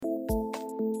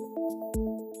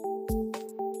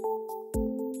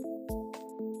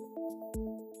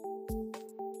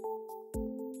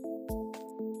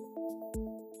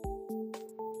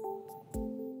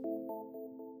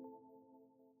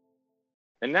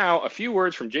And now, a few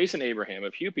words from Jason Abraham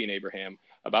of Hupy and Abraham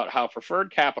about how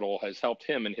Preferred Capital has helped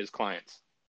him and his clients.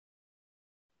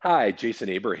 Hi, Jason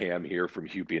Abraham here from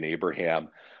Hupy and Abraham.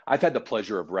 I've had the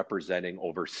pleasure of representing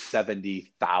over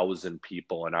 70,000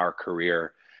 people in our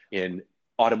career in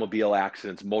automobile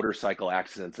accidents, motorcycle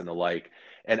accidents, and the like.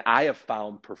 And I have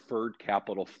found preferred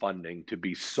capital funding to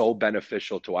be so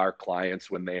beneficial to our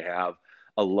clients when they have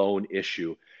a loan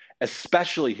issue,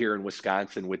 especially here in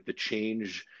Wisconsin with the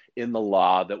change in the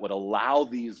law that would allow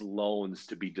these loans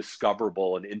to be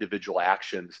discoverable in individual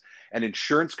actions, and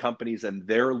insurance companies and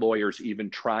their lawyers even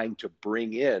trying to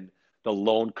bring in the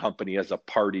loan company as a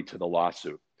party to the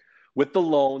lawsuit. With the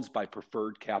loans by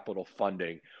preferred capital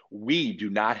funding, we do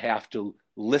not have to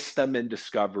list them in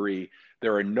discovery.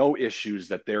 There are no issues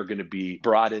that they're going to be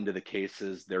brought into the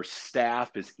cases. Their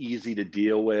staff is easy to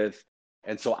deal with.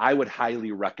 And so I would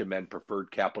highly recommend preferred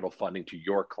capital funding to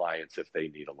your clients if they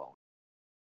need a loan.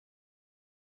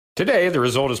 Today, the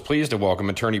result is pleased to welcome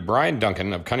attorney Brian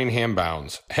Duncan of Cunningham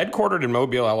Bounds, headquartered in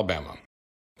Mobile, Alabama.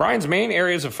 Brian's main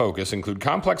areas of focus include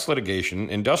complex litigation,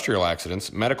 industrial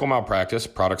accidents, medical malpractice,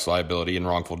 products liability, and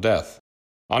wrongful death.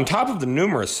 On top of the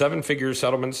numerous seven-figure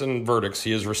settlements and verdicts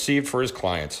he has received for his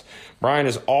clients, Brian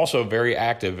is also very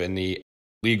active in the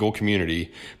legal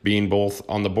community, being both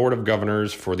on the board of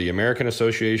governors for the American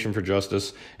Association for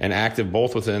Justice and active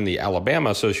both within the Alabama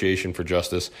Association for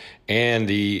Justice and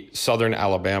the Southern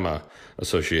Alabama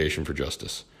Association for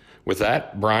Justice. With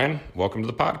that, Brian, welcome to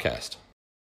the podcast.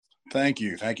 Thank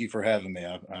you. Thank you for having me.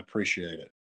 I appreciate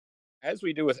it. As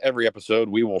we do with every episode,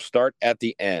 we will start at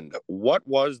the end. What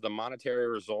was the monetary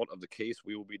result of the case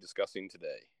we will be discussing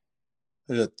today?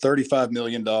 There's a $35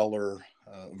 million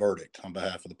verdict on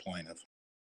behalf of the plaintiff.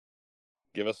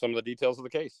 Give us some of the details of the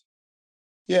case.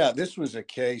 Yeah, this was a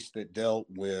case that dealt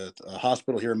with a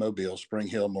hospital here in Mobile, Spring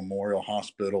Hill Memorial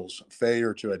Hospital's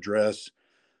failure to address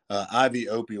IV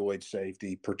opioid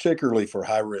safety, particularly for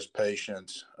high-risk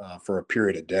patients for a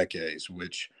period of decades,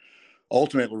 which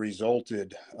ultimately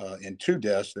resulted in two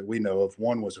deaths that we know of.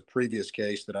 One was a previous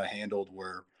case that I handled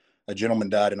where a gentleman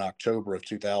died in October of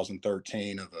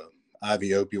 2013 of an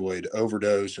IV opioid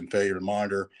overdose and failure to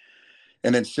monitor.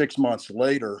 And then 6 months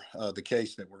later, the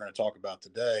case that we're going to talk about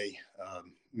today,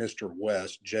 Mr.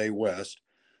 West, Jay West,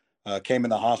 came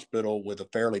in the hospital with a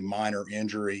fairly minor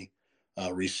injury,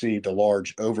 received a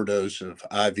large overdose of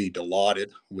IV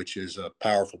Dilaudid, which is a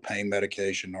powerful pain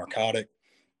medication narcotic.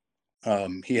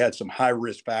 He had some high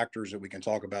risk factors that we can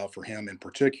talk about for him in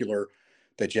particular,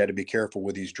 that you had to be careful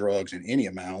with these drugs in any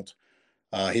amount.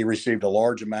 He received a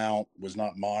large amount, was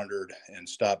not monitored, and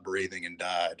stopped breathing and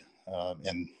died.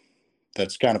 And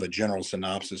that's kind of a general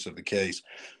synopsis of the case.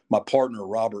 My partner,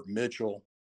 Robert Mitchell,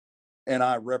 and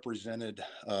I represented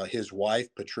his wife,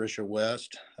 Patricia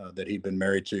West, that he'd been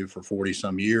married to for 40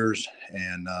 some years,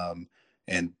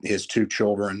 and his two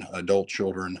children, adult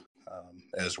children,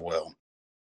 as well.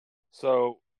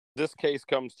 So this case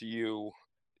comes to you.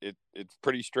 It's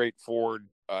pretty straightforward,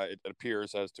 it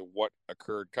appears, as to what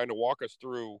occurred. Kind of walk us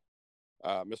through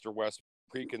Mr. West's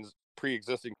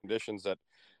pre-existing conditions that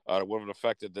would have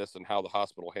affected this and how the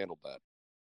hospital handled that.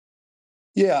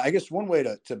 Yeah, I guess one way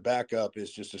to back up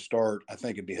is just to start. I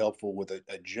think it'd be helpful with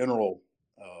a general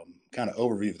kind of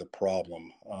overview of the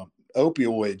problem.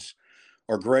 Opioids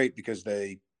are great because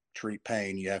they treat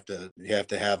pain. You have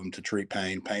to have them to treat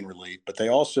pain relief, but they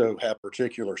also have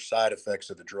particular side effects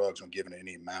of the drugs when given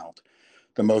any amount.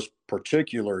 The most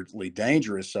particularly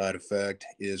dangerous side effect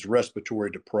is respiratory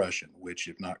depression, which,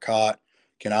 if not caught,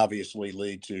 can obviously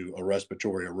lead to a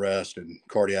respiratory arrest and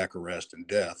cardiac arrest and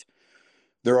death.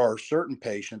 There are certain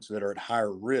patients that are at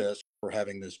higher risk for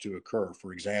having this to occur.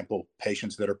 For example,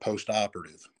 patients that are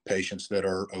post-operative, patients that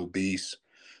are obese,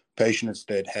 patients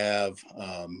that have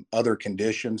other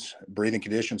conditions, breathing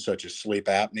conditions such as sleep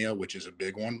apnea, which is a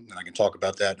big one, and I can talk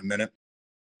about that in a minute.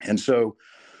 And so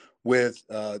with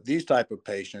these type of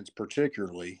patients,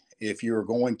 particularly, if you're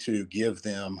going to give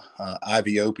them IV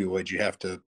opioids, you have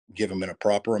to give them in a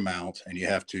proper amount, and you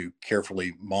have to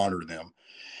carefully monitor them.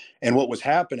 And what was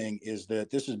happening is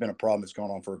that this has been a problem that's gone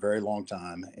on for a very long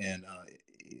time. And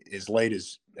as late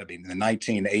as, in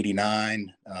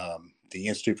 1989, the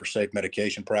Institute for Safe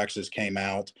Medication Practices came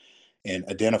out and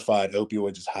identified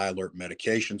opioids as high alert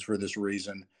medications for this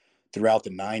reason. Throughout the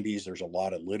 90s, there's a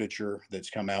lot of literature that's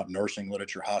come out, nursing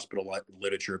literature, hospital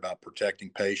literature about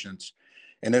protecting patients.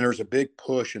 And then there's a big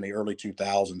push in the early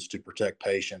 2000s to protect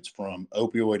patients from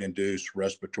opioid-induced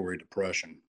respiratory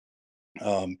depression.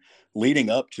 Leading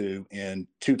up to, in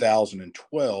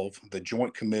 2012, the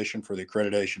Joint Commission for the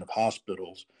Accreditation of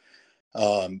Hospitals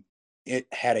it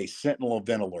had a sentinel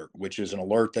event alert, which is an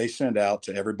alert they send out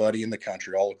to everybody in the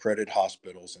country, all accredited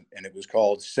hospitals. And it was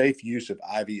called Safe Use of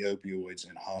IV Opioids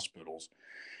in Hospitals.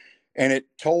 And it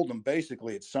told them,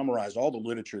 basically, it summarized all the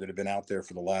literature that had been out there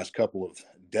for the last couple of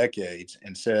decades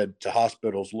and said to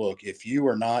hospitals, look, if you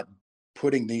are not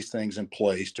putting these things in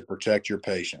place to protect your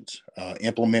patients,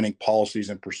 implementing policies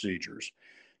and procedures,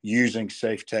 using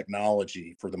safe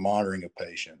technology for the monitoring of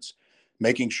patients,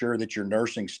 making sure that your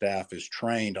nursing staff is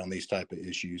trained on these type of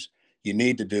issues, you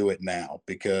need to do it now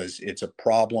because it's a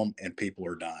problem and people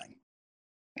are dying.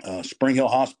 Spring Hill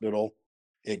Hospital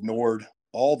ignored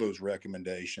all those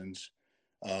recommendations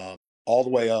uh, all the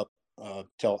way up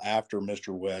till after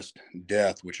Mr. West's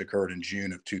death, which occurred in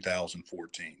June of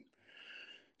 2014.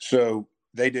 So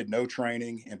they did no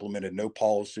training, implemented no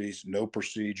policies, no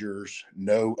procedures,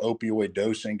 no opioid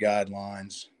dosing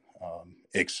guidelines,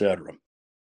 etc.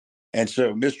 And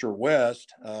so Mr.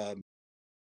 West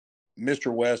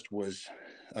was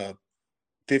uh,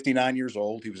 59 years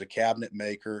old. He was a cabinet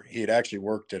maker. He had actually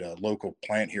worked at a local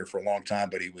plant here for a long time,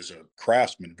 but he was a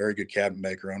craftsman, very good cabinet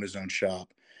maker, owned his own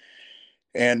shop.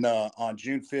 And on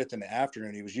June 5th in the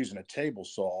afternoon, he was using a table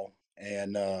saw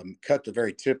and cut the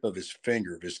very tip of his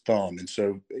finger, of his thumb. And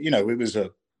so, it was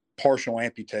a partial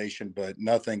amputation, but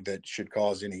nothing that should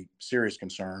cause any serious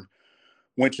concern.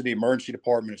 Went to the emergency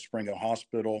department at Spring Hill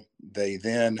Hospital. They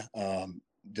then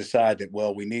decide that,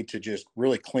 well, we need to just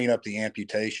really clean up the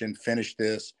amputation, finish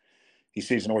this. He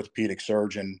sees an orthopedic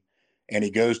surgeon and he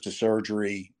goes to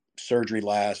surgery. Surgery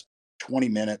lasts 20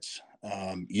 minutes,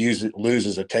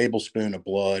 loses a tablespoon of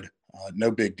blood,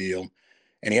 no big deal.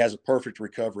 And he has a perfect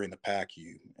recovery in the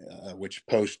PACU, which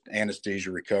post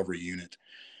anesthesia recovery unit.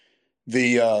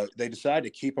 They decided to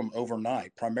keep him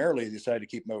overnight. Primarily, they decided to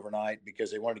keep him overnight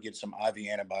because they wanted to get some IV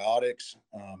antibiotics.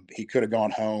 He could have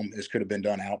gone home. This could have been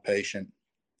done outpatient.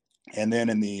 And then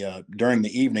during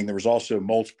the evening, there was also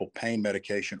multiple pain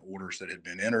medication orders that had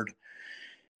been entered.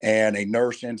 And a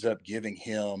nurse ends up giving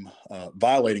him,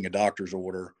 violating a doctor's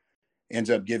order, ends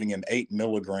up giving him 8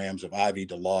 milligrams of IV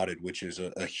Dilaudid, which is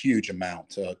a huge amount.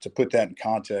 To put that in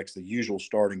context, the usual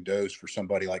starting dose for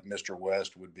somebody like Mr.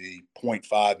 West would be zero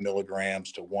 0.5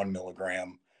 milligrams to 1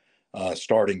 milligram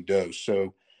starting dose.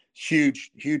 So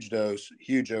huge dose,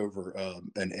 huge over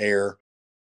an air.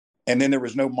 And then there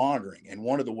was no monitoring. And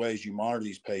one of the ways you monitor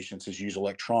these patients is use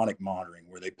electronic monitoring,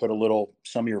 where they put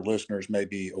some of your listeners may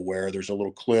be aware, there's a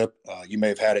little clip. You may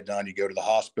have had it done. You go to the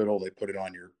hospital, they put it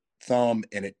on your thumb,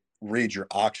 and it reads your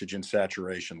oxygen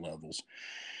saturation levels.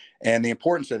 And the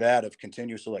importance of that, of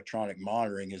continuous electronic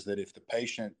monitoring, is that if the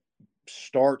patient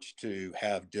starts to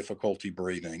have difficulty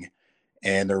breathing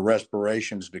and their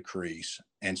respirations decrease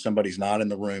and somebody's not in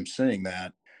the room seeing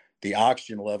that, the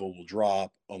oxygen level will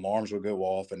drop, alarms will go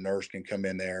off, a nurse can come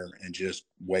in there and just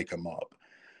wake them up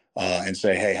and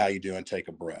say, hey, how you doing? Take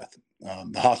a breath.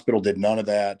 The hospital did none of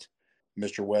that.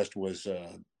 Mr. West was,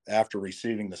 after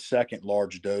receiving the second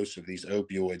large dose of these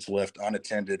opioids, left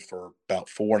unattended for about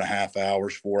 4.5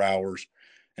 hours, 4 hours,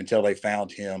 until they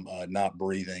found him not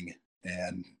breathing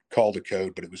and called a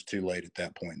code, but it was too late at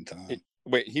that point in time.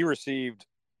 Wait, he received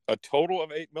a total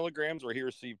of 8 milligrams, or he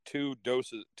received 2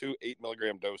 8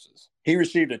 milligram doses? He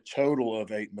received a total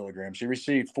of 8 milligrams. He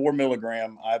received 4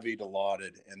 milligram IV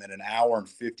Dilaudid, and then an hour and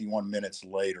 51 minutes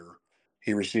later,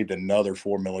 he received another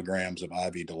 4 milligrams of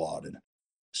IV Dilaudid.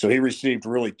 So he received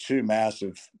really two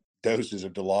massive doses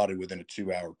of Dilaudid within a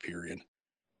 2-hour period.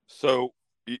 So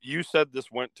you said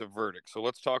this went to verdict. So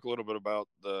let's talk a little bit about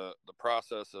the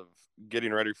process of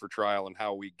getting ready for trial and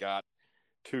how we got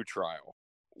to trial.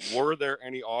 Were there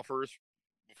any offers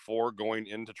before going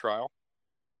into trial?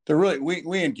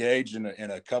 We engaged in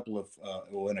a couple of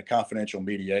in a confidential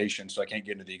mediation, so I can't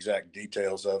get into the exact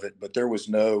details of it. But there was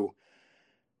no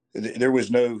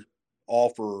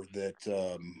offer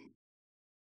that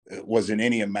was in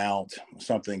any amount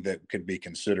something that could be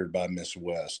considered by Miss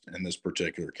West in this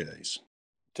particular case.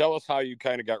 Tell us how you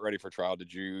kind of got ready for trial.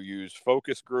 Did you use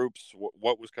focus groups?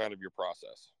 What was kind of your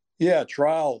process? Yeah,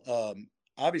 trial.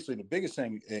 Obviously, the biggest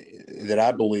thing that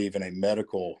I believe in a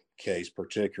medical case,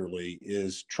 particularly,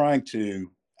 is trying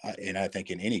to, and I think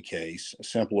in any case,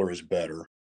 simpler is better.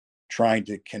 Trying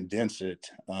to condense it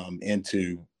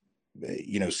into,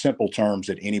 simple terms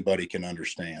that anybody can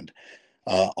understand.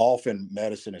 Often,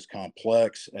 medicine is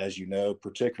complex, as you know,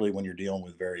 particularly when you're dealing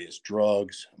with various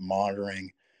drugs,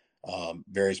 monitoring,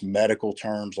 various medical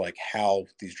terms like how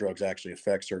these drugs actually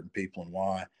affect certain people and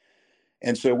why.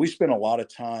 And so we spent a lot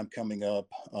of time coming up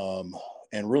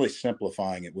and really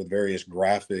simplifying it with various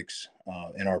graphics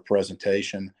in our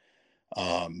presentation.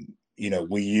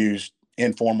 We used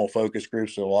informal focus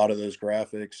groups, so a lot of those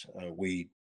graphics we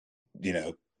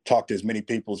talked to as many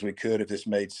people as we could if this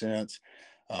made sense.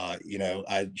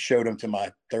 I showed them to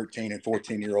my 13 and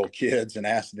 14-year-old kids and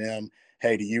asked them,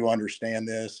 hey, do you understand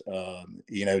this?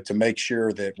 To make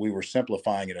sure that we were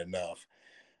simplifying it enough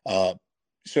uh,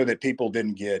 so that people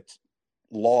didn't get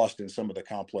lost in some of the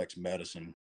complex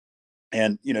medicine.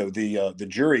 And the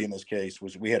jury in this case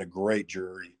we had a great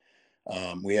jury.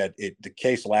 The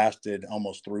case lasted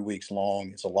almost 3 weeks long.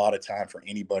 It's a lot of time for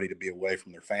anybody to be away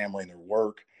from their family and their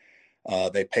work.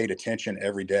 They paid attention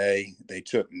every day. They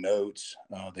took notes.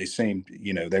 They seemed,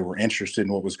 they were interested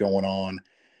in what was going on.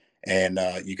 And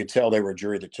you could tell they were a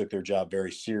jury that took their job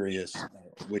very serious,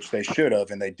 which they should have,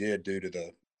 and they did due to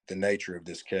the nature of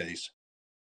this case.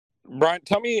 Brian,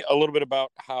 tell me a little bit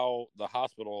about how the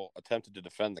hospital attempted to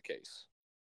defend the case.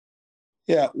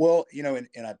 Yeah, well, and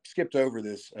I skipped over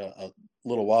this a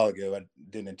little while ago. I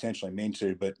didn't intentionally mean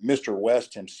to, but Mr.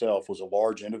 West himself was a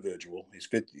large individual. He's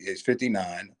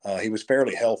 59. He was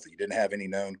fairly healthy. Didn't have any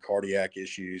known cardiac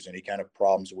issues, any kind of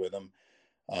problems with him.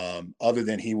 Other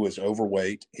than he was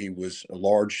overweight. He was a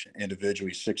large individual.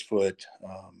 He's 6 foot,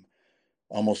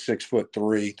 almost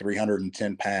 6'3",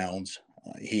 310 pounds.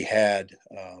 He had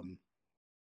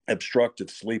obstructive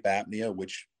sleep apnea,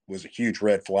 which was a huge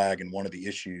red flag and one of the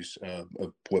issues of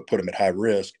what put him at high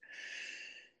risk.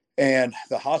 And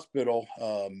the hospital,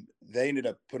 they ended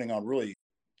up putting on really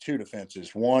two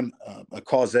defenses. One, a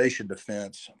causation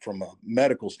defense from a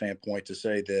medical standpoint to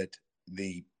say that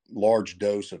the large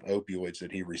dose of opioids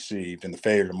that he received and the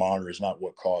failure to monitor is not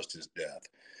what caused his death.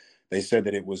 They said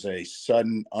that it was a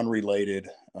sudden, unrelated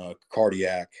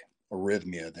cardiac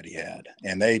arrhythmia that he had.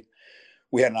 And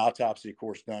we had an autopsy, of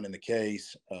course, done in the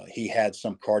case. He had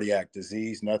some cardiac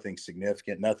disease, nothing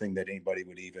significant, nothing that anybody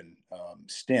would even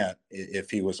stent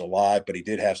if he was alive, but he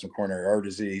did have some coronary artery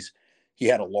disease. He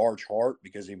had a large heart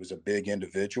because he was a big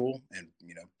individual, and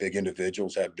big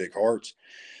individuals have big hearts.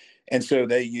 And so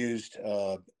they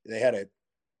had a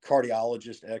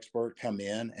cardiologist expert come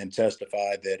in and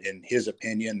testify that in his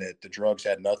opinion that the drugs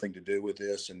had nothing to do with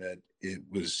this and that it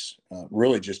was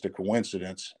really just a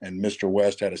coincidence. And Mr.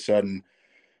 West had a sudden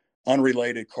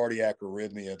unrelated cardiac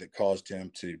arrhythmia that caused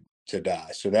him to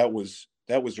die. So that was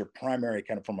their primary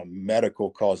kind of from a medical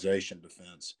causation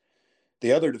defense.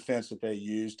 The other defense that they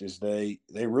used is they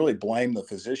really blamed the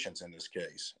physicians in this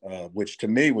case, which to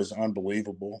me was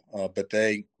unbelievable. But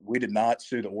we did not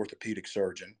sue the orthopedic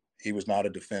surgeon. He was not a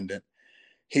defendant.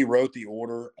 He wrote the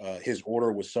order. His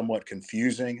order was somewhat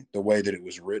confusing the way that it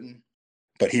was written,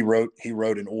 but he wrote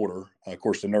an order. Of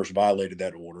course, the nurse violated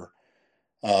that order.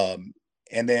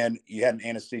 And then you had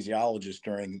an anesthesiologist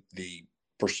during the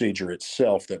procedure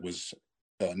itself that was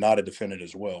not a defendant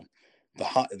as well.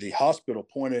 The hospital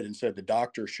pointed and said the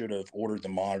doctor should have ordered the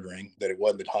monitoring, that it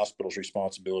wasn't the hospital's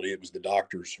responsibility, it was the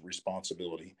doctor's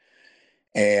responsibility.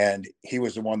 And he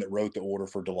was the one that wrote the order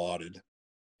for Dilaudid.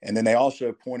 And then they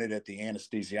also pointed at the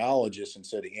anesthesiologist and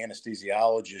said the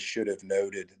anesthesiologist should have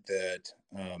noted that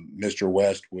Mr.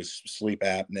 West was sleep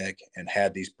apneic and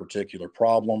had these particular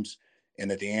problems, and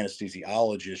that the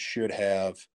anesthesiologist should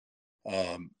have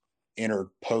entered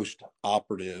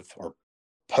post-operative or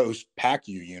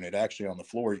post-PACU unit actually on the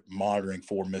floor monitoring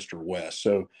for Mr. West.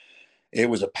 So it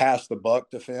was a pass the buck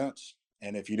defense.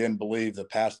 And if you didn't believe the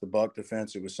pass the buck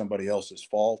defense, it was somebody else's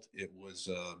fault. It was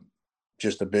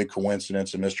just a big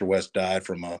coincidence, and Mr. West died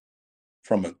from a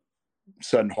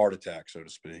sudden heart attack, so to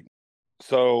speak.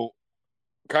 So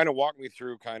kind of walk me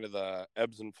through kind of the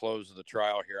ebbs and flows of the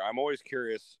trial here. I'm always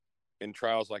curious in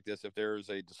trials like this if there's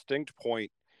a distinct point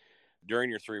during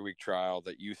your 3-week trial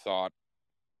that you thought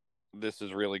this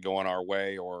is really going our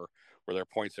way, or were there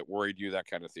points that worried you, that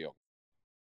kind of deal?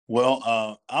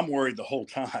 Well, I'm worried the whole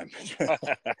time.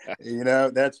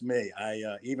 That's me.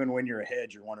 Even when you're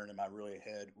ahead, you're wondering, am I really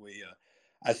ahead?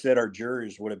 I said our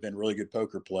jurors would have been really good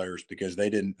poker players because they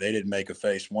didn't make a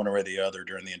face one or the other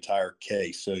during the entire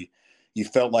case. So you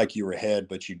felt like you were ahead,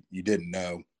 but you didn't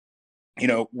know.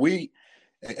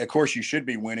 Of course, you should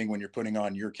be winning when you're putting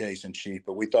on your case in chief,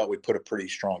 but we thought we put a pretty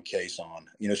strong case on.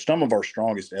 Some of our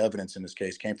strongest evidence in this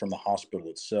case came from the hospital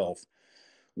itself.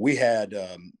 We had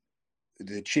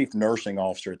the chief nursing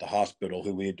officer at the hospital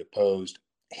who we had deposed.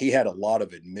 He had a lot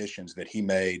of admissions that he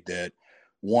made that,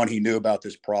 one, he knew about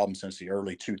this problem since the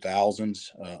early 2000s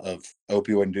of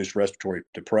opioid-induced respiratory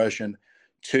depression.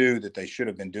 2, that they should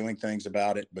have been doing things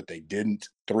about it, but they didn't.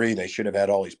 3, they should have had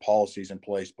all these policies in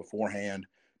place beforehand.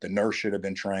 The nurse should have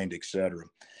been trained, et cetera.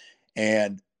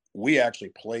 And we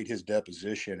actually played his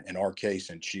deposition in our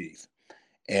case in chief.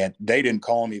 And they didn't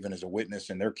call him even as a witness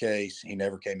in their case. He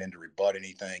never came in to rebut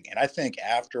anything. And I think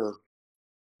after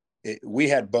we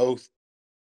had both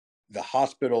the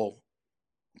hospital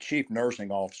chief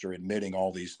nursing officer admitting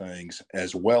all these things,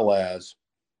 as well as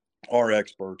our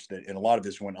experts, that, and a lot of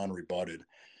this went unrebutted.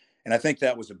 And I think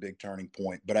that was a big turning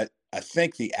point. But I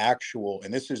think the actual,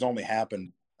 and this has only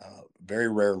happened very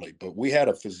rarely, but we had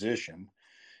a physician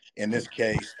in this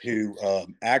case who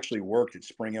actually worked at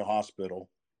Spring Hill Hospital,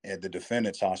 at the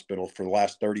defendant's hospital, for the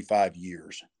last 35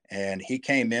 years. And he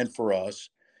came in for us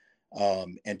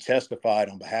and testified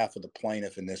on behalf of the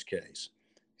plaintiff in this case.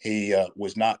 He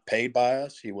was not paid by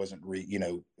us. He wasn't,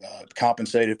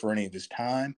 compensated for any of his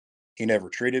time. He never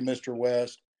treated Mr.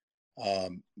 West.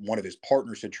 One of his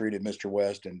partners had treated Mr.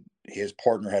 West, and his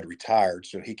partner had retired.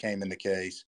 So he came in the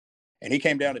case, and he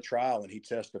came down to trial, and he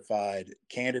testified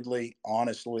candidly,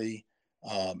 honestly.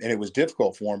 And it was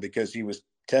difficult for him because he was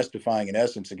testifying, in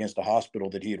essence, against a hospital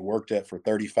that he had worked at for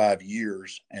 35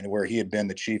 years and where he had been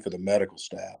the chief of the medical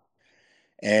staff.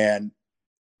 And,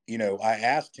 I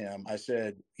asked him, I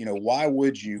said, why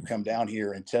would you come down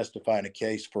here and testify in a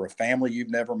case for a family you've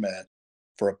never met,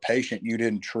 for a patient you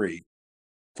didn't treat,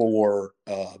 for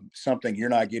something you're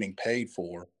not getting paid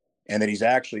for, and that he's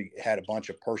actually had a bunch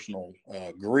of personal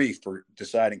grief for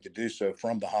deciding to do so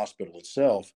from the hospital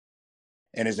itself?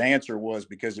 And his answer was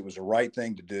because it was the right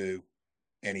thing to do,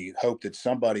 and he hoped that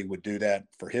somebody would do that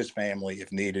for his family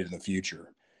if needed in the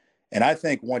future. And I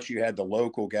think once you had the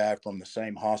local guy from the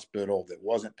same hospital that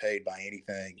wasn't paid by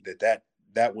anything,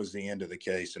 that was the end of the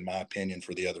case, in my opinion,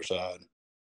 for the other side.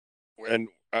 And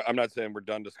I'm not saying we're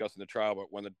done discussing the trial, but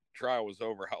when the trial was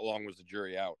over, how long was the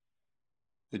jury out?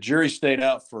 The jury stayed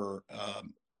out for,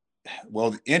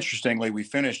 interestingly, we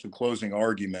finished the closing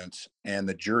arguments and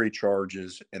the jury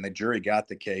charges, and the jury got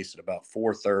the case at about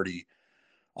 4:30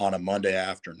 on a Monday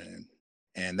afternoon.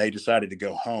 And they decided to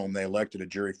go home. They elected a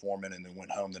jury foreman and then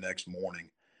went home the next morning.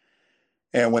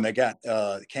 And when they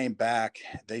came back,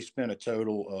 they spent a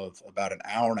total of about an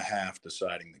hour and a half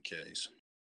deciding the case.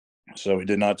 So it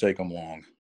did not take them long.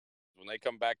 When they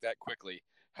come back that quickly,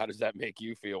 how does that make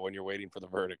you feel when you're waiting for the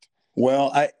verdict?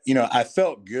 Well, I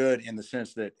felt good in the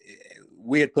sense that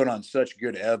we had put on such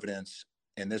good evidence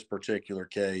in this particular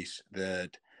case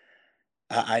that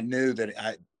I knew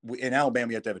that in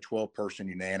Alabama, you have to have a 12-person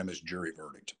unanimous jury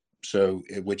verdict. So,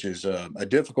 which is a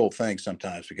difficult thing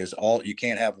sometimes, because you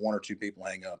can't have one or two people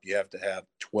hang up. You have to have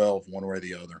 12, one way or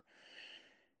the other.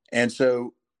 And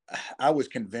so I was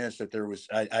convinced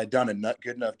that I'd done a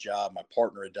good enough job. My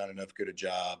partner had done enough good a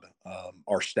job.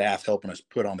 Our staff helping us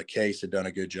put on the case had done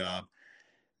a good job,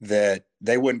 that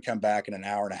they wouldn't come back in an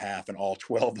hour and a half and all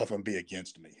 12 of them be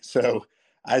against me. So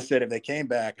I said, if they came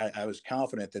back, I was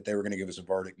confident that they were going to give us a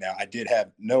verdict. Now, I did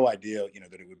have no idea,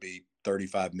 that it would be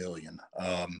 35 million.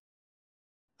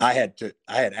 I had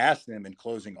asked them in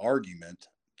closing argument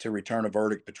to return a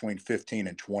verdict between 15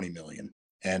 and 20 million,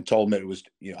 and told them that it was,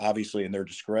 obviously in their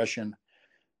discretion,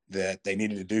 that they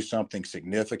needed to do something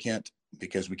significant,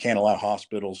 because we can't allow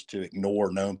hospitals to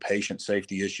ignore known patient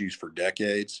safety issues for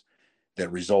decades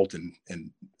that result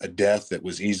in a death that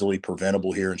was easily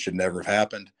preventable here and should never have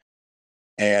happened.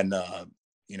 And,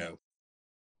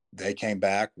 they came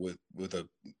back with a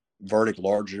verdict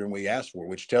larger than we asked for,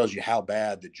 which tells you how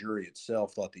bad the jury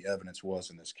itself thought the evidence was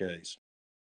in this case.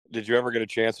 Did you ever get a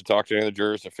chance to talk to any of the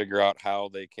jurors to figure out how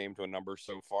they came to a number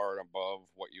so far and above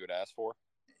what you had asked for?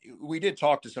 We did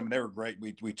talk to some, and they were great.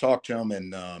 We talked to them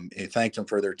and thanked them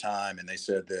for their time. And they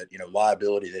said that,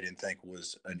 liability they didn't think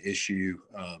was an issue.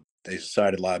 They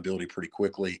decided liability pretty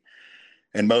quickly.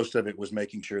 And most of it was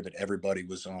making sure that everybody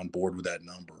was on board with that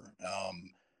number.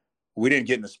 We didn't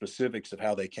get into specifics of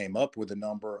how they came up with the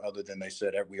number, other than they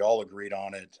said we all agreed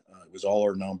on it. It was all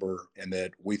our number, and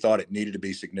that we thought it needed to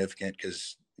be significant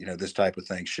because, this type of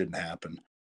thing shouldn't happen.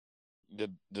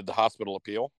 Did the hospital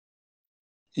appeal?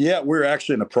 Yeah, we're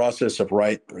actually in the process of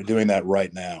doing that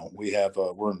right now.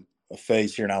 We're in a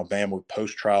phase here in Alabama with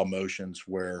post-trial motions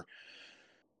where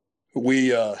we,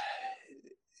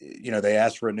 they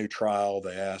asked for a new trial.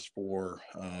 They asked for,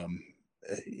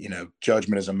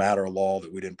 judgment as a matter of law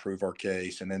that we didn't prove our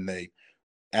case. And then they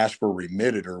asked for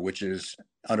remittitor, which is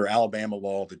under Alabama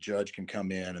law, the judge can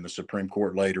come in and the Supreme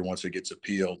Court later, once it gets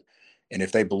appealed, and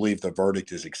if they believe the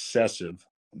verdict is excessive,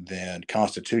 then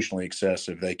constitutionally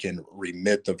excessive, they can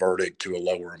remit the verdict to a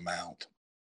lower amount.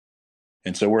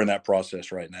 And so we're in that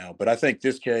process right now. But I think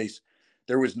this case,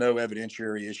 there was no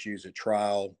evidentiary issues at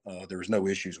trial. There was no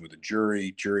issues with the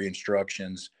jury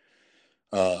instructions,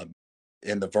 and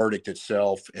the verdict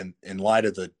itself, in light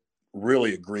of the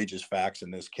really egregious facts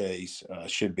in this case,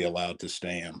 should be allowed to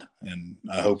stand. And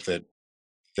I hope that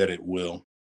it will.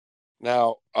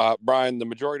 Now, Brian, the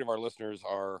majority of our listeners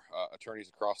are attorneys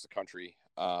across the country.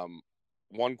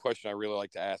 One question I really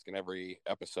like to ask in every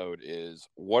episode is,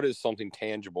 what is something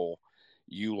tangible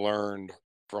you learned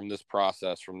from this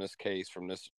process, from this case, from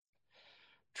this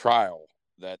trial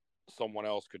that someone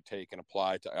else could take and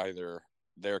apply to either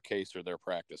their case or their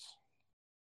practice?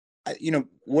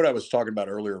 What I was talking about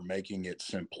earlier, making it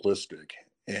simplistic.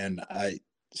 And I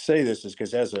say this is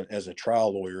because as a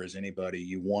trial lawyer, as anybody,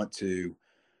 you want to,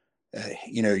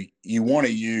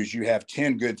 you have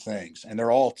 10 good things, and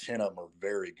they're all 10 of them are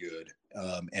very good.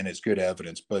 And it's good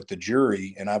evidence. But the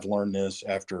jury, and I've learned this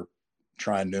after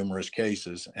trying numerous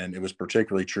cases, and it was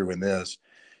particularly true in this,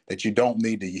 that you don't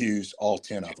need to use all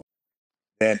 10 of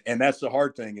them. And that's the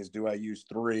hard thing is, do I use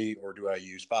 3 or do I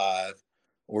use 5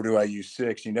 or do I use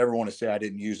 6? You never want to say I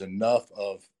didn't use enough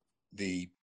of the,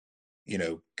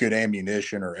 good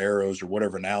ammunition or arrows or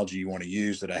whatever analogy you want to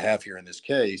use that I have here in this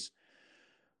case.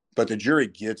 But the jury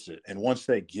gets it. And once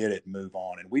they get it, move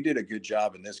on. And we did a good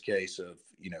job in this case of,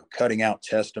 cutting out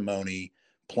testimony,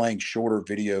 playing shorter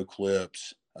video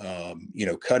clips,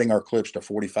 cutting our clips to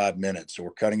 45 minutes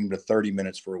or cutting them to 30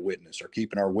 minutes for a witness or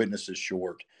keeping our witnesses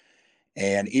short.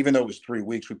 And even though it was 3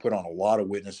 weeks, we put on a lot of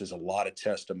witnesses, a lot of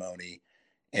testimony,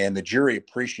 and the jury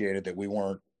appreciated that we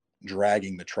weren't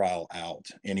dragging the trial out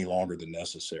any longer than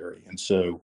necessary. And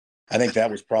so I think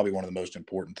that was probably one of the most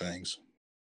important things.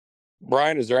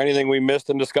 Brian, is there anything we missed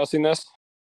in discussing this?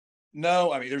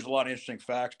 No, I mean, there's a lot of interesting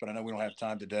facts, but I know we don't have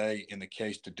time today in the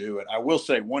case to do it. I will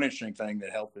say one interesting thing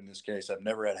that helped in this case I've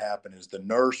never had happen is the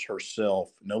nurse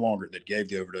herself, that gave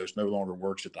the overdose, no longer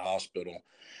works at the hospital.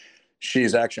 She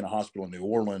is actually in a hospital in New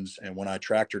Orleans. And when I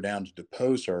tracked her down to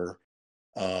depose her,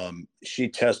 she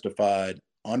testified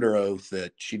under oath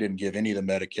that she didn't give any of the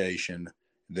medication,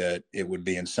 that it would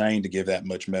be insane to give that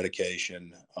much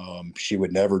medication. She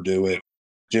would never do it,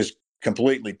 just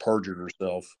completely perjured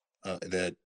herself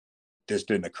that this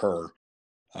didn't occur,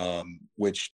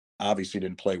 which obviously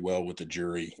didn't play well with the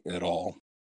jury at all.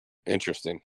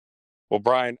 Interesting. Well,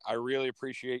 Brian, I really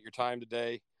appreciate your time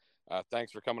today.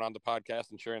 Thanks for coming on the podcast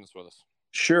and sharing this with us.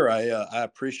 Sure. I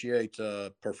appreciate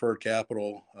Preferred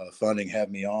Capital funding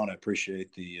having me on. I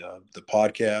appreciate the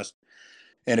podcast.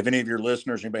 And if any of your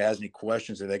listeners, anybody has any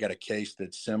questions, if they got a case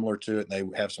that's similar to it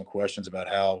and they have some questions about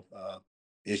how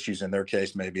issues in their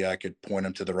case, maybe I could point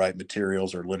them to the right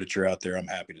materials or literature out there, I'm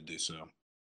happy to do so.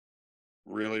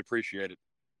 Really appreciate it.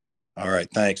 All right.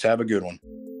 Thanks. Have a good one.